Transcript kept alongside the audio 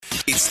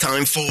It's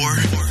time for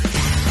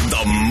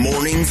the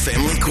Morning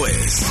Family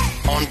Quiz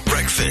on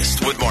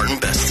Breakfast with Martin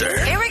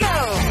Bester. Here we go.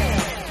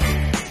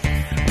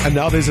 And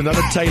now there's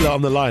another Taylor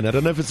on the line. I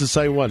don't know if it's the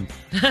same one.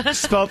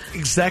 Spelled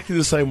exactly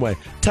the same way.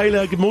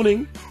 Taylor, good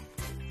morning.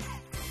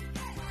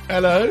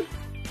 Hello.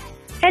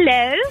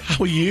 Hello.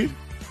 How are you?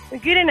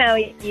 Good, and how are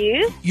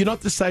you? You're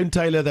not the same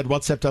Taylor that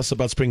WhatsApped us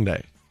about Spring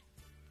Day.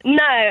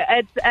 No,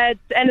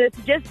 it's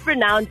just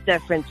pronounced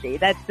differently.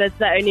 That's the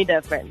only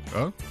difference.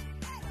 Oh?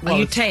 Are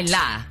you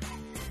Taylor?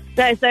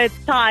 No, so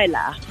it's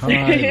Tyler.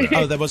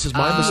 Oh, that was just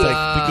my mistake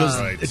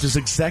because Right. it was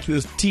exactly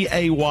this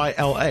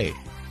Tayla.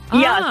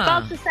 Yeah,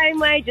 spelled the same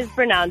way, just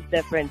pronounced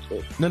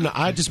differently. No,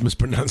 I just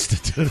mispronounced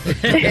it. don't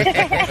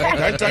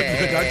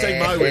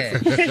take my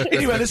word for it.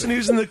 Anyway, listen,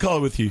 who's in the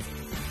car with you?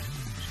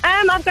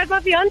 I've got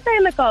my fiance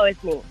in the car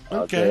with me.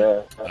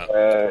 Okay.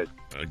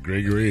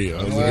 Gregory.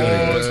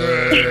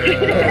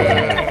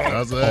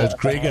 How's Old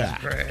Gregor.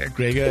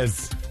 Gregor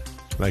is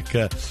like,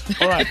 all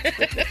right.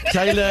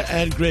 Taylor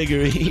and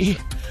Gregory,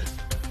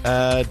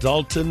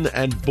 Dalton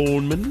and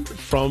Bornman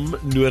from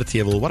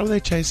Noordheuvel. What are they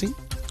chasing?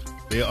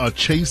 They are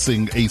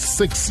chasing a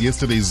 6.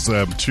 Yesterday's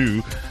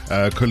 2,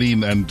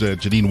 Colleen and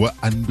Janine, were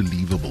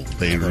unbelievable.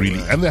 They really,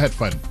 and they had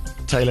fun.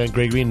 Taylor and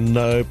Gregory,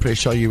 no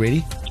pressure. Are you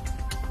ready?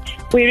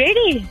 We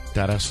ready?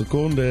 Dara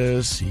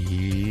secondes.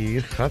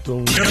 Hier gaat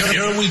ons.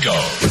 Here we go.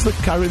 What's the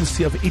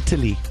currency of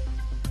Italy?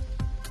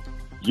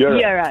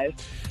 Euro.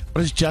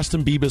 What is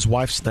Justin Bieber's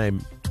wife's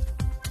name?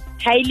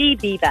 Hailey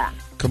Bieber.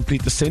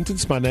 Complete the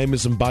sentence. My name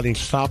is Mbali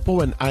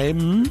Hlapo and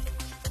I'm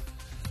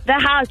The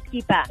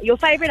housekeeper. Your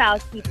favorite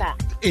housekeeper.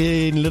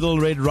 in Little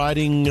Red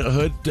Riding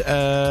Hood.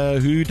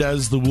 Who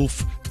does the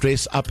wolf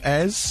dress up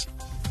as?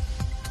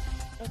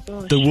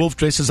 The wolf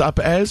dresses up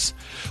as?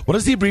 What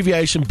does the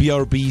abbreviation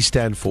BRB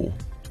stand for?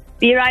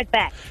 Be right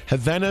back.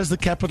 Havana is the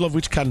capital of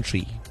which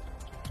country?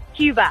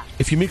 Cuba.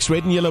 If you mix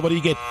red and yellow, what do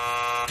you get?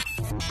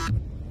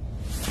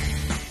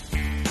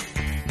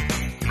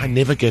 I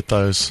never get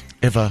those.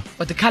 Ever.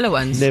 What, the colour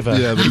ones? Never.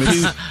 Yeah, the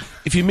mix.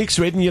 If you mix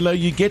red and yellow,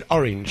 you get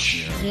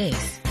orange.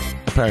 Yes.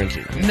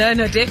 Apparently. No,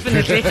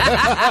 definitely.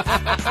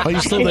 Are you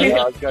still there?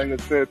 I was going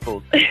with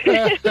purple.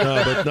 No,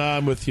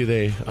 I'm with you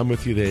there.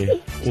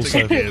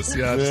 Also. Yes,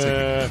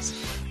 yeah.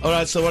 All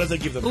right, so what does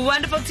that give them?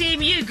 Wonderful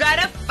team, you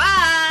got a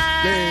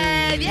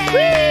 5.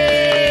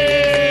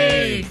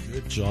 Yay!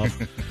 Good job.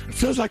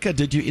 Feels like I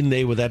did you in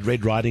there with that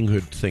Red Riding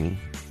Hood thing.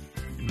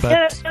 Yeah,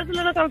 But, that was a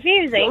little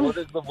confusing. What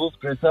does the wolf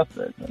dress up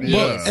as?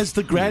 well, as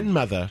the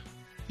grandmother,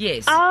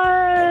 Yes.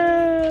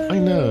 I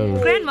know.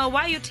 Grandma,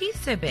 why are your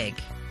teeth so big?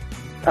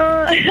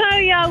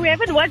 Yeah, we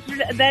haven't watched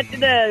that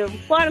in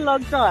quite a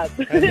long time.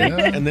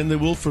 And then the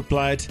wolf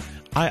replied,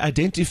 I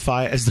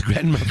identify as the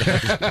grandmother.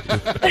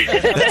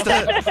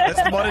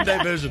 that's the modern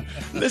day version.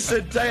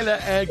 Listen, Taylor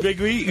and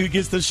Gregory, who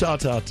gets the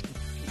shout out?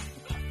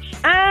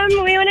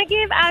 We want to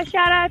give our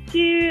shout out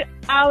to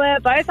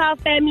both our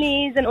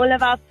families and all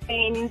of our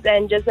friends,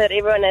 and just that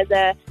everyone has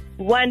a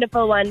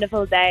wonderful,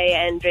 wonderful day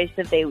and rest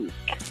of their week.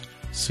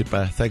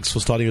 Super. Thanks for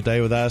starting your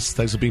day with us.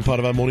 Thanks for being part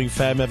of our morning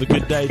fam. Have a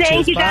good day. Thank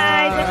Cheers. you,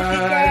 guys. Have a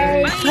good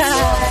day.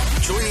 Bye.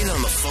 Join in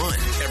on the fun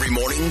every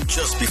morning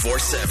just before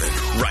 7,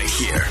 right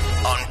here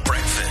on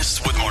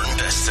Breakfast with Martin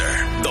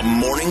Bester. The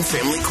Morning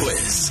Family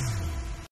Quiz.